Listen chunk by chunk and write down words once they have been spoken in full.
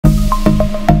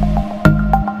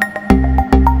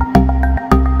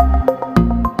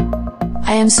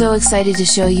so excited to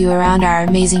show you around our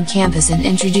amazing campus and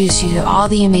introduce you to all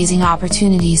the amazing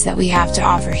opportunities that we have to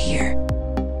offer here.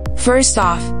 First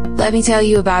off, let me tell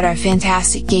you about our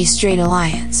fantastic Gay Straight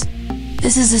Alliance.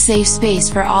 This is a safe space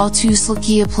for all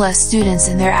 2SLGBTQIA+ students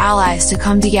and their allies to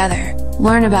come together,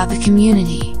 learn about the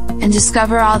community, and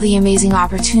discover all the amazing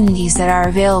opportunities that are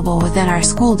available within our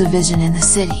school division in the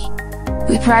city.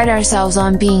 We pride ourselves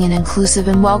on being an inclusive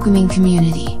and welcoming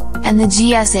community, and the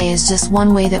GSA is just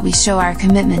one way that we show our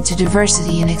commitment to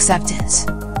diversity and acceptance.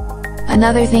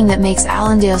 Another thing that makes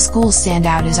Allendale School stand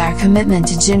out is our commitment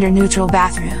to gender-neutral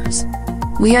bathrooms.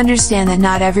 We understand that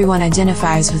not everyone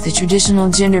identifies with the traditional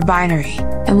gender binary,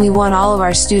 and we want all of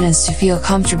our students to feel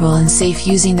comfortable and safe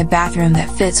using the bathroom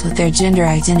that fits with their gender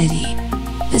identity.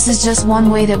 This is just one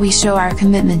way that we show our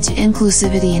commitment to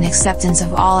inclusivity and acceptance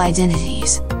of all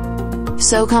identities.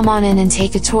 So come on in and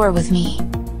take a tour with me.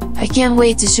 I can't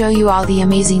wait to show you all the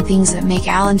amazing things that make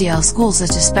Allendale School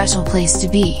such a special place to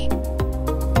be.